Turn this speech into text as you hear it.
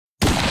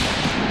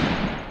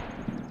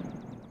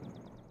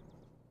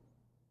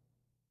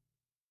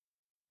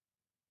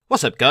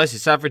What's up guys,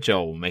 it's Average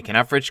Joel, making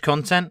average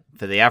content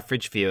for the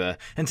average viewer,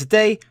 and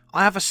today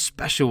I have a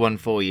special one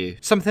for you.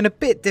 Something a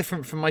bit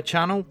different from my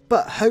channel,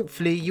 but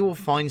hopefully you will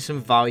find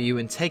some value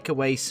and take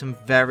away some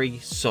very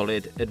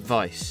solid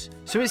advice.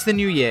 So it's the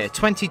new year,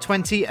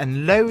 2020,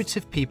 and loads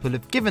of people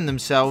have given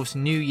themselves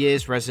New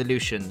Year's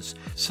resolutions.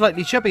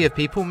 Slightly chubbier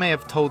people may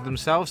have told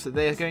themselves that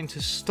they are going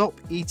to stop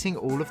eating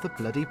all of the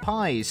bloody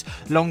pies.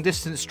 Long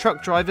distance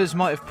truck drivers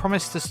might have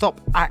promised to stop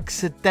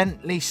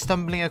accidentally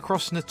stumbling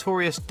across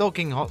notorious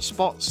dogging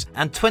hotspots,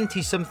 and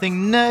 20-something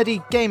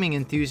nerdy gaming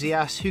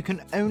enthusiasts who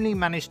can only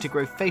manage to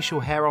grow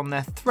facial hair on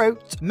their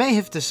throat may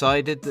have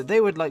decided that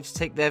they would like to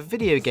take their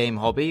video game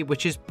hobby,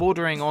 which is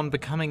bordering on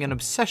becoming an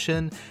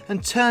obsession,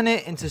 and turn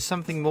it into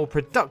something more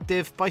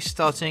productive by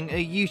starting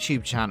a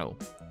YouTube channel.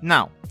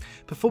 Now,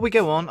 before we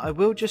go on, I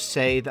will just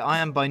say that I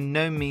am by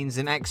no means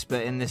an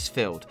expert in this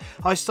field.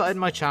 I started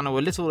my channel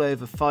a little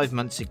over 5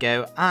 months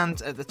ago, and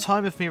at the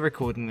time of me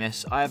recording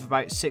this, I have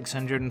about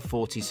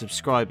 640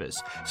 subscribers.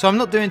 So I'm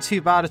not doing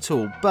too bad at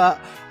all, but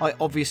I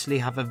obviously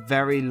have a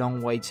very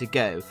long way to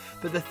go.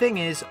 But the thing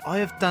is, I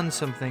have done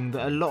something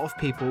that a lot of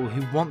people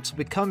who want to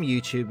become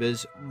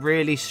YouTubers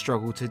really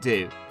struggle to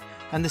do.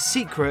 And the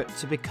secret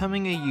to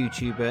becoming a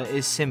YouTuber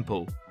is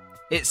simple.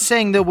 It's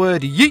saying the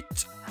word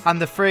yeet and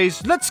the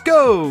phrase "let's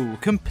go"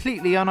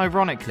 completely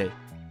unironically.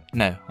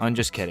 No, I'm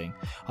just kidding.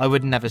 I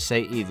would never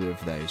say either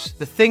of those.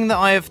 The thing that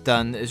I have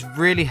done that has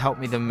really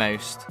helped me the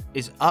most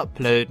is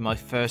upload my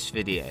first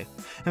video.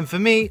 And for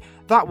me,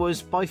 that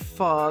was by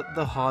far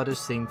the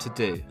hardest thing to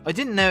do. I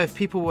didn't know if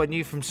people I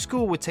knew from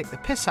school would take the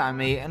piss out of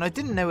me, and I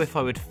didn't know if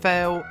I would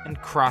fail and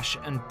crash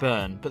and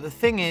burn. But the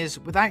thing is,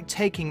 without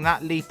taking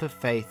that leap of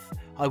faith,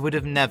 I would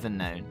have never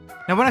known.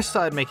 Now when I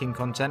started making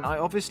content, I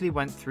obviously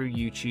went through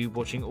YouTube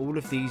watching all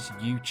of these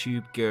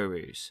YouTube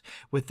gurus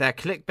with their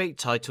clickbait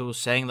titles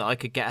saying that I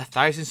could get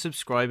 1,000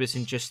 subscribers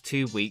in just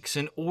 2 weeks,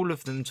 and all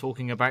of them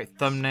talking about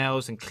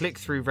thumbnails and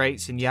click-through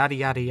rates and yada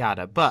yada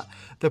yada. But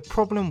the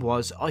problem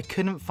was I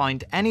couldn't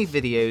find any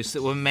videos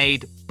that were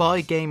made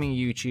by gaming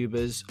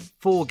YouTubers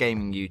for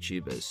gaming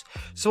YouTubers.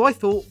 So I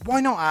thought,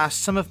 why not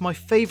ask some of my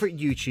favourite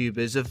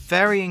YouTubers of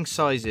varying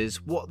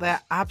sizes what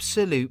their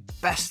absolute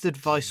best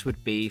advice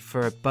would be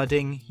for a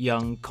budding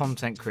young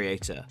content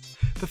creator.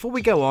 Before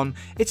we go on,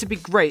 it'd be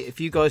great if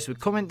you guys would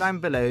comment down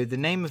below the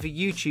name of a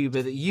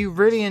YouTuber that you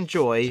really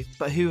enjoy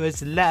but who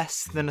has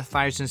less than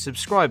 1,000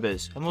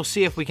 subscribers, and we'll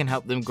see if we can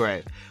help them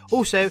grow.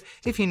 Also,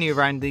 if you're new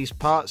around these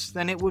parts,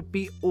 then it would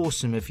be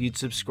awesome if you'd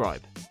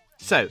subscribe.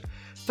 So,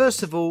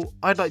 first of all,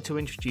 I'd like to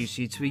introduce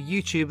you to a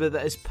YouTuber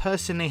that has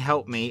personally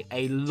helped me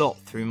a lot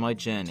through my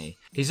journey.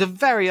 He's a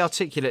very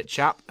articulate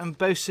chap and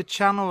boasts a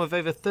channel of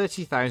over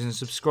 30,000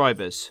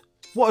 subscribers.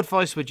 What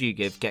advice would you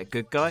give, Get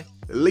Good Guy?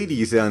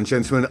 Ladies and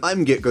gentlemen,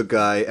 I'm Get Good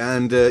Guy,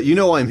 and you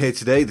know I'm here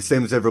today, the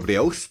same as everybody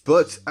else,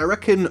 but I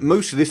reckon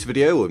most of this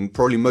video, and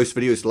probably most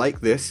videos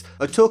like this,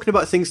 are talking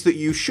about things that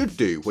you should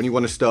do when you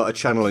want to start a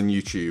channel on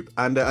YouTube,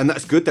 and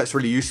that's good, that's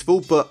really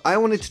useful, but I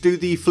wanted to do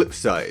the flip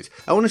side.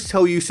 I want to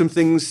tell you some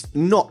things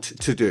not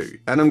to do,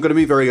 and I'm going to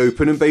be very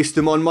open and based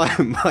them on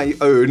my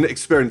own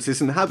experiences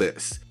and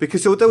habits,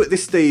 because although at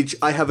this stage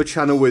I have a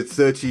channel with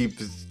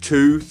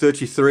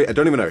 33, I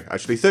don't even know,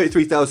 actually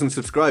 33,000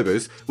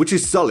 subscribers, which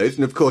is solid,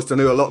 and of course I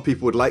know a lot of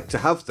people would like to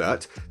have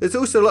that. There's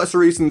also lots of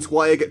reasons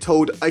why I get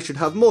told I should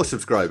have more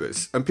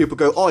subscribers, and people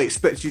go, oh, I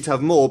expect you to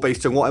have more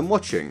based on what I'm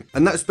watching,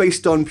 and that's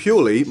based on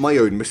purely my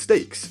own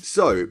mistakes.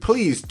 So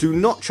please do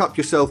not trap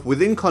yourself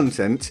within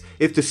content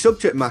if the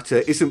subject matter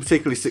isn't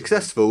particularly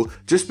successful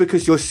just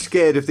because you're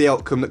scared of the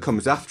outcome that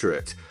comes after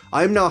it.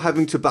 I'm now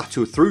having to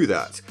battle through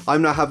that.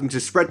 I'm now having to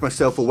spread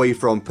myself away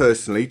from,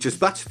 personally, just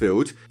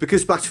Battlefield,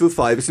 because Battlefield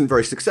 5 isn't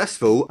very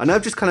successful, and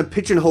I've just kind of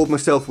pigeonholed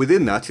myself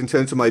within that in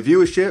terms of my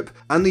viewership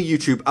and the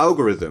YouTube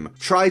algorithm.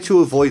 Try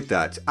to avoid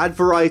that. Add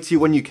variety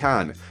when you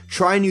can.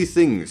 Try new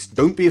things.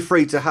 Don't be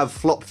afraid to have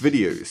flop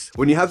videos.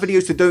 When you have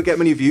videos that don't get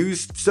many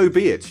views, so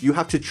be it. You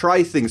have to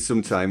try things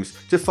sometimes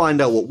to find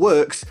out what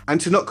works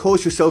and to not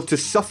cause yourself to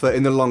suffer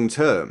in the long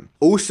term.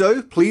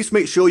 Also, please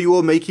make sure you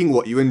are making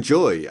what you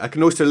enjoy. I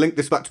can also link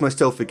this back to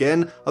myself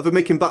again. I've been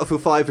making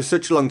Battlefield 5 for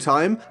such a long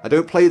time. I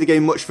don't play the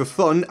game much for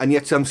fun, and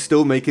yet I'm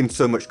still making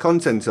so much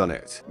content on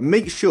it.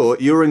 Make sure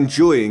you're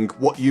enjoying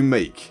what you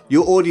make.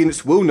 Your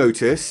audience will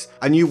notice,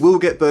 and you will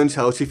get burnt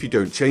out if you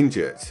don't change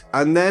it.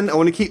 And then I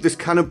want to keep this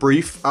kind of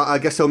brief. I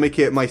guess I'll make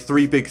it my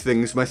 3 big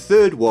things. My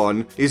third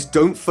one is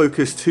don't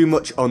focus too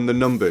much on the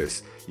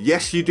numbers.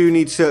 Yes, you do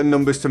need certain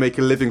numbers to make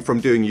a living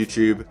from doing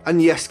YouTube,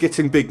 and yes,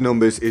 getting big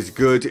numbers is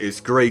good, it's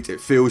great, it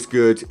feels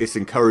good, it's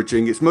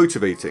encouraging, it's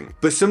motivating,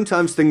 but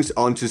sometimes things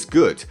aren't as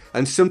good,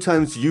 and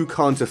sometimes you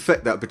can't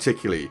affect that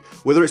particularly,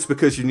 whether it's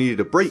because you needed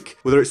a break,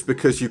 whether it's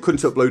because you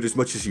couldn't upload as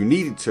much as you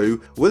needed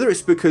to, whether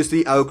it's because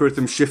the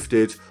algorithm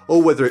shifted,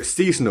 or whether it's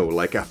seasonal,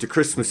 like after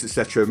Christmas,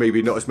 etc,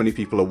 maybe not as many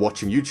people are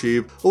watching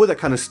YouTube, all that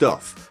kind of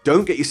stuff.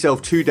 Don't get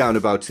yourself too down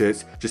about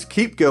it, just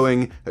keep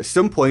going. At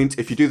some point,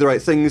 if you do the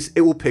right things,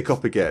 it will pick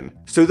up again. again.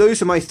 So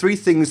those are my 3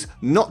 things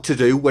not to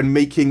do when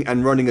making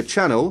and running a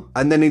channel,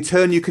 and then in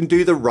turn you can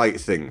do the right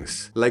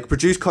things. Like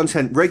produce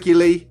content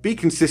regularly, be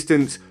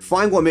consistent,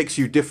 find what makes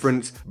you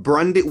different,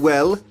 brand it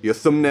well, your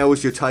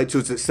thumbnails, your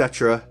titles,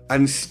 etc.,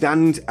 and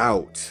stand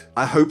out.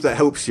 I hope that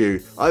helps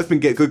you. I've been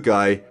Get Good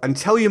Guy, and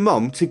tell your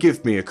mum to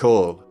give me a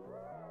call.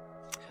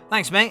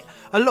 Thanks, mate.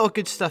 A lot of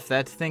good stuff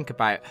there to think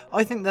about.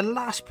 I think the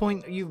last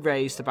point you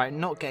raised about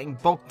not getting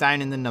bogged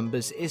down in the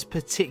numbers is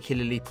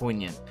particularly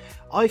poignant.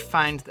 I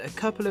found that a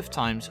couple of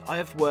times I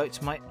have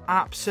worked my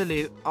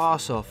absolute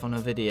arse off on a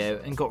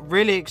video and got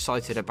really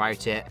excited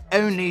about it,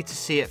 only to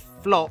see it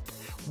flop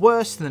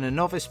worse than a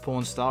novice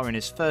porn star in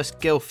his first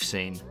GILF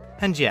scene.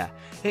 And yeah,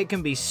 it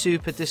can be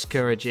super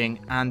discouraging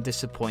and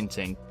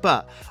disappointing,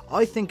 but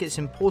I think it's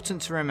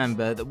important to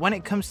remember that when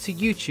it comes to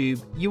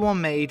YouTube, you are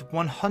made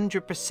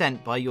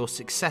 100% by your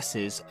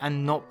successes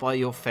and not by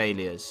your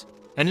failures.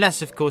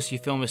 Unless of course you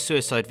film a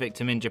suicide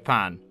victim in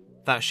Japan,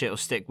 that shit'll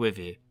stick with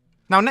you.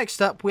 Now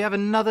next up, we have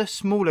another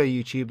smaller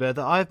YouTuber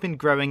that I've been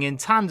growing in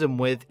tandem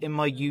with in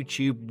my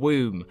YouTube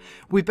womb.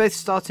 We both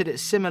started at a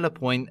similar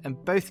point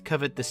and both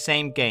covered the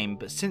same game,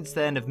 but since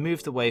then have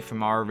moved away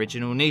from our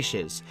original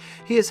niches.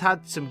 He has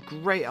had some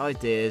great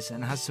ideas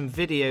and has some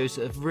videos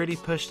that have really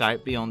pushed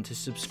out beyond his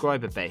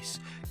subscriber base.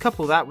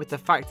 Couple that with the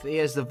fact that he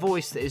has the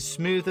voice that is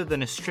smoother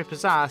than a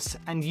stripper's ass,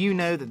 and you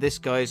know that this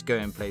guy is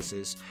going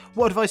places.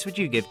 What advice would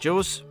you give,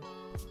 Jules?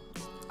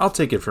 I'll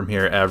take it from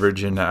here,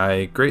 Average, and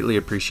I greatly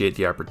appreciate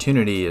the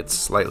opportunity. It's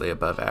slightly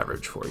above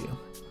average for you.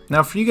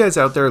 Now, for you guys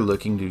out there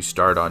looking to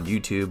start on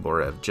YouTube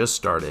or have just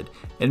started,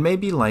 it may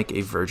be like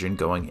a virgin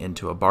going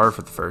into a bar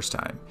for the first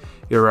time.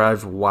 You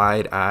arrive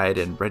wide-eyed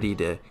and ready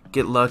to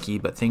get lucky,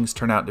 but things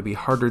turn out to be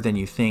harder than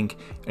you think,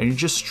 and you're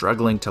just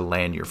struggling to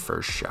land your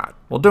first shot.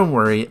 Well, don't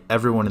worry,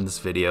 everyone in this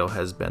video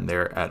has been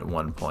there at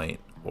one point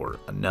or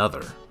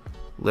another.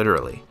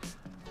 Literally.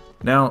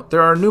 Now,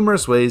 there are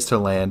numerous ways to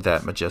land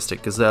that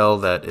majestic gazelle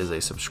that is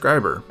a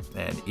subscriber,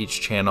 and each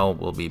channel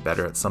will be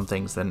better at some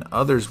things than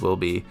others will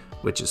be,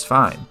 which is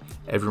fine.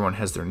 Everyone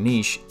has their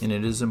niche, and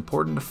it is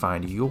important to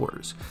find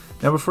yours.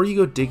 Now, before you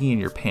go digging in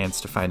your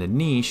pants to find a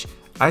niche,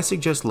 I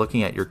suggest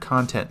looking at your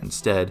content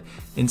instead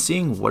and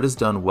seeing what is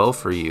done well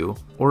for you,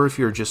 or if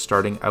you're just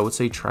starting, I would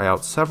say try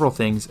out several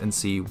things and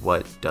see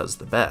what does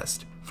the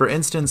best. For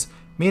instance,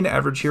 me and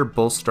Average here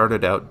both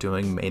started out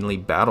doing mainly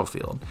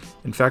Battlefield.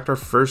 In fact, our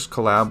first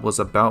collab was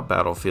about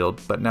Battlefield,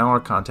 but now our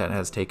content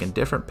has taken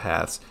different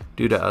paths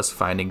due to us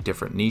finding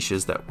different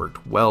niches that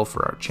worked well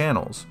for our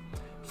channels.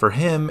 For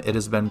him, it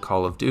has been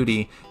Call of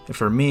Duty, and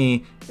for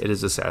me, it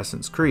is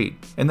Assassin's Creed.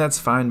 And that's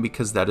fine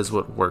because that is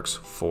what works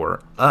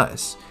for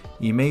us.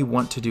 You may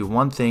want to do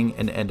one thing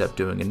and end up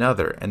doing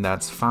another, and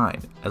that's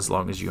fine. As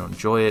long as you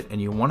enjoy it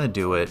and you want to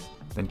do it,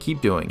 then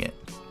keep doing it.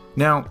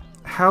 Now,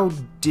 how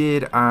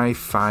did I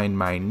find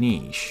my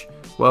niche?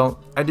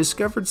 Well, I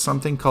discovered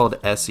something called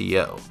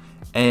SEO,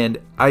 and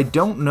I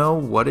don't know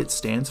what it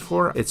stands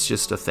for, it's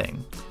just a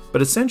thing.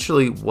 But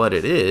essentially what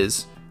it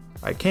is,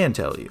 I can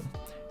tell you,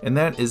 and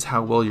that is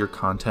how well your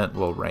content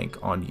will rank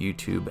on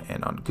YouTube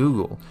and on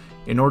Google.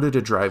 In order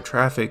to drive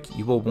traffic,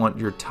 you will want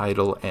your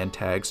title and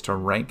tags to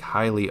rank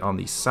highly on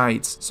these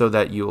sites so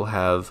that you will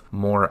have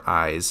more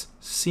eyes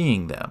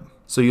seeing them.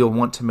 So you'll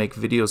want to make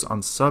videos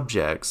on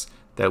subjects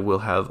that will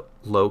have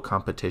low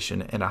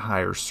competition and a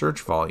higher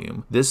search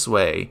volume. This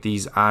way,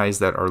 these eyes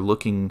that are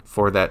looking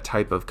for that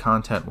type of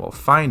content will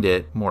find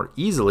it more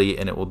easily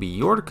and it will be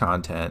your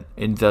content,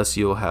 and thus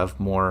you'll have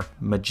more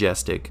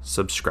majestic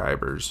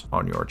subscribers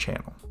on your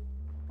channel.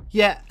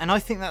 Yeah, and I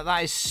think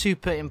that is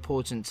super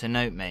important to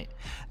note, mate.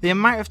 The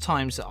amount of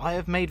times that I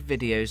have made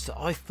videos that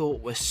I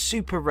thought were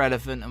super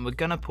relevant and were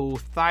gonna pull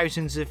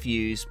thousands of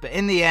views, but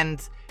in the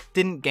end,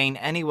 didn't gain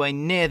anywhere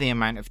near the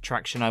amount of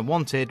traction I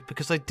wanted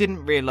because I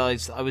didn't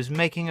realise that I was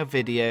making a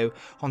video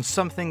on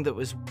something that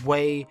was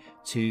way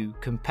too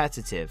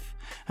competitive.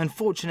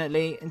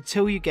 Unfortunately,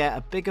 until you get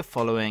a bigger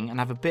following and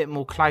have a bit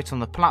more clout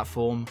on the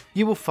platform,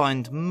 you will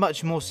find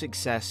much more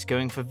success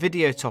going for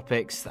video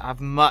topics that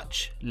have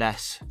much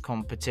less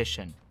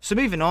competition. So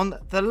moving on,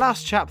 the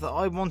last chap that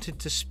I wanted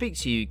to speak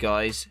to you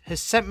guys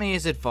has sent me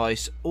his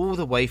advice all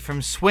the way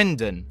from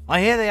Swindon.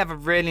 I hear they have a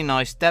really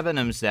nice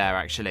Debenhams there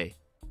actually.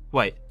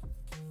 Wait.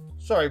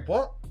 Sorry,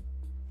 what?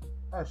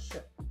 Oh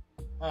shit.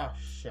 Oh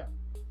shit.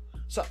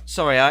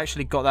 Sorry, I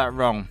actually got that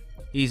wrong.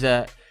 He's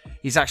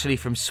actually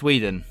from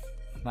Sweden.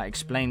 That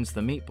explains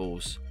the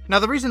meatballs. Now,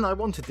 the reason that I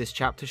wanted this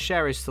chap to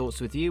share his thoughts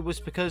with you was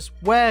because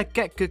where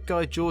Get Good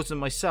Guy Jaws and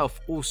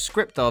myself all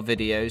script our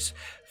videos,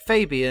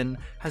 Fabian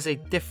has a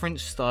different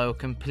style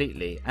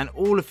completely, and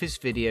all of his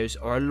videos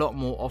are a lot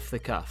more off the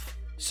cuff.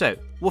 So,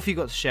 what have you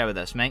got to share with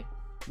us, mate?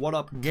 What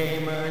up,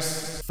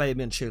 gamers?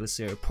 Fabian Chills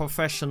here,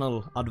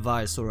 professional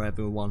advisor,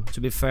 everyone.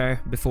 To be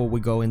fair, before we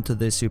go into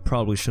this, you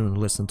probably shouldn't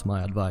listen to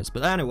my advice.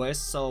 But anyways,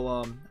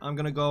 so I'm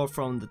gonna go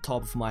from the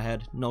top of my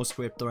head, no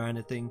script or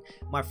anything.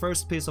 My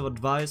first piece of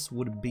advice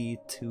would be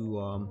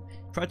to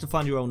try to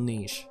find your own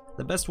niche.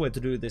 the best way to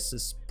do this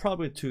is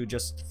probably to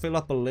just fill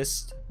up a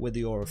list with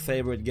your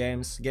favorite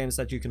games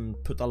that you can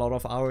put a lot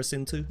of hours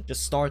into.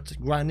 Just start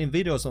grinding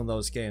videos on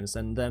those games,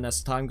 and then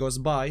as time goes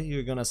by,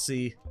 you're gonna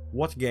see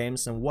what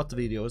games and what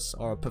videos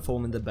are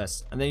performing the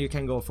best, and then you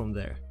can go from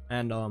there.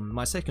 And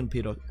my second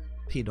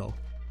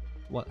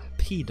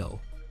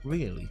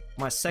Really?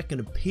 My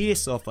second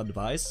piece of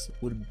advice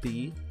would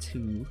be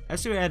to,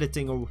 as you're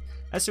editing,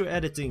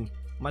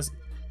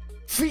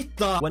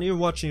 when you're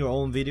watching your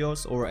own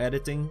videos or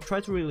editing, try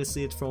to really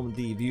see it from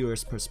the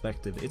viewer's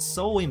perspective. It's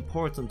so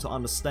important to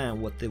understand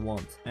what they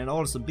want, and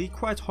also be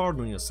quite hard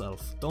on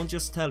yourself. Don't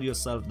just tell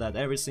yourself that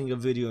every single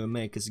video you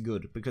make is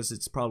good, because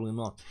it's probably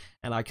not.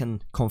 And I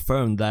can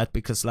confirm that,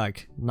 because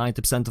like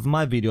 90% of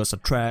my videos are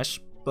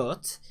trash.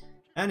 But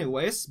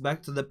anyways,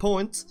 back to the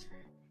point.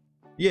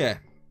 Yeah,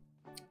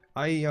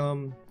 I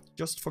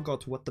just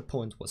forgot what the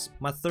point was.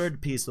 My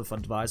third piece of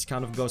advice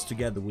kind of goes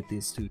together with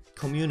these two.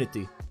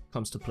 Community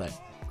comes to play.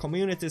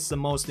 Community is the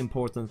most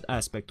important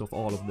aspect of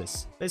all of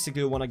this.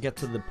 Basically, you want to get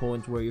to the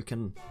point where you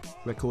can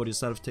record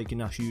yourself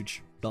taking a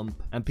huge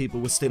dump and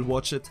people will still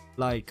watch it.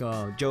 Like,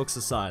 jokes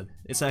aside,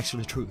 it's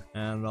actually true.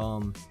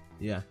 And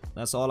yeah,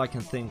 that's all I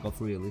can think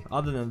of really.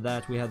 Other than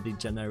that, we had the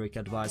generic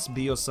advice: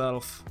 be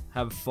yourself,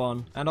 have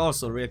fun, and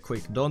also real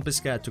quick, don't be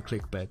scared to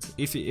clickbait.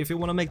 If you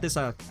want to make this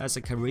as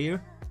a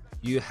career,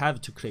 you have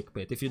to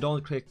clickbait. If you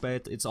don't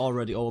clickbait, it's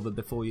already over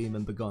before you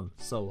even begun.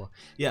 So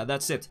yeah,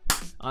 that's it.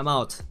 I'm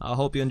out. I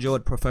hope you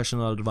enjoyed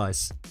professional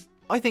advice.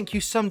 I think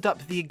you summed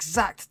up the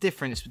exact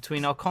difference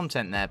between our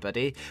content there,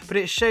 buddy, but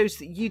it shows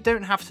that you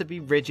don't have to be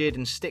rigid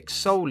and stick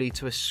solely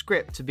to a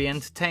script to be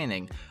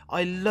entertaining.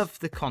 I love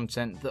the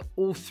content that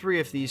all three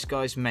of these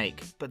guys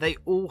make, but they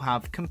all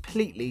have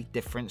completely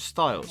different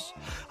styles.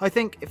 I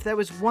think if there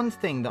was one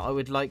thing that I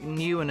would like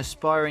new and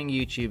aspiring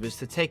YouTubers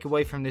to take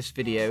away from this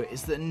video,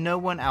 is that no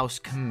one else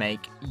can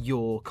make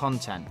your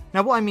content.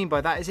 Now what I mean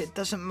by that is it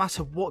doesn't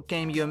matter what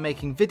game you're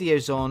making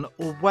videos on,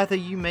 or whether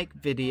you make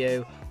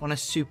video on a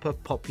super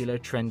popular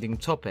trending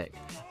topic.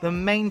 The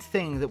main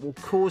thing that will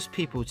cause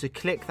people to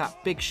click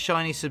that big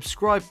shiny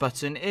subscribe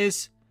button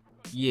is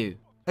you.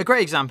 A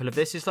great example of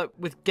this is like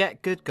with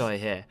Get Good Guy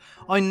here.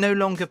 I no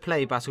longer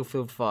play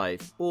Battlefield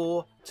 5,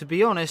 or to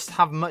be honest,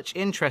 have much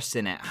interest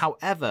in it.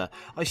 However,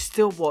 I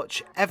still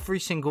watch every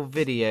single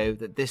video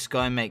that this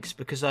guy makes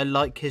because I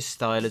like his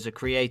style as a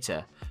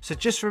creator. So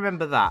just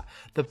remember that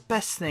the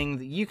best thing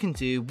that you can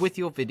do with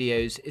your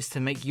videos is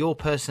to make your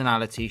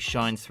personality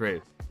shine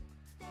through.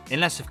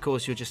 Unless of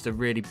course you're just a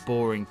really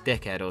boring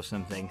dickhead or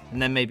something,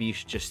 and then maybe you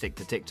should just stick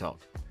to TikTok.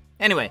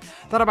 Anyway,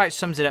 that about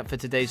sums it up for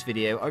today's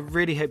video. I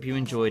really hope you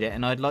enjoyed it,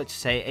 and I'd like to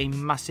say a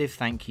massive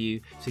thank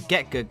you to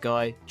Get Good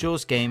Guy,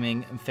 Jaws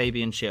Gaming and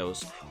Fabian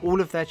Chills. All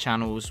of their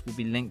channels will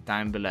be linked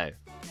down below.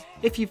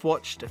 If you've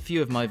watched a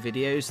few of my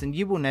videos, then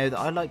you will know that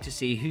I like to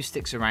see who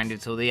sticks around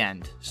until the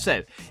end.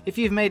 So, if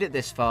you've made it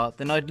this far,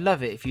 then I'd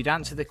love it if you'd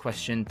answer the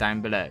question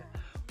down below.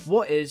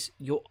 What is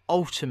your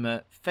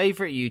ultimate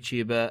favourite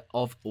YouTuber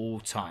of all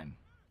time?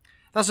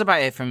 That's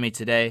about it from me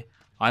today.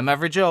 I'm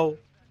Average Joel.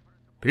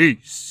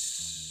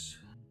 Peace.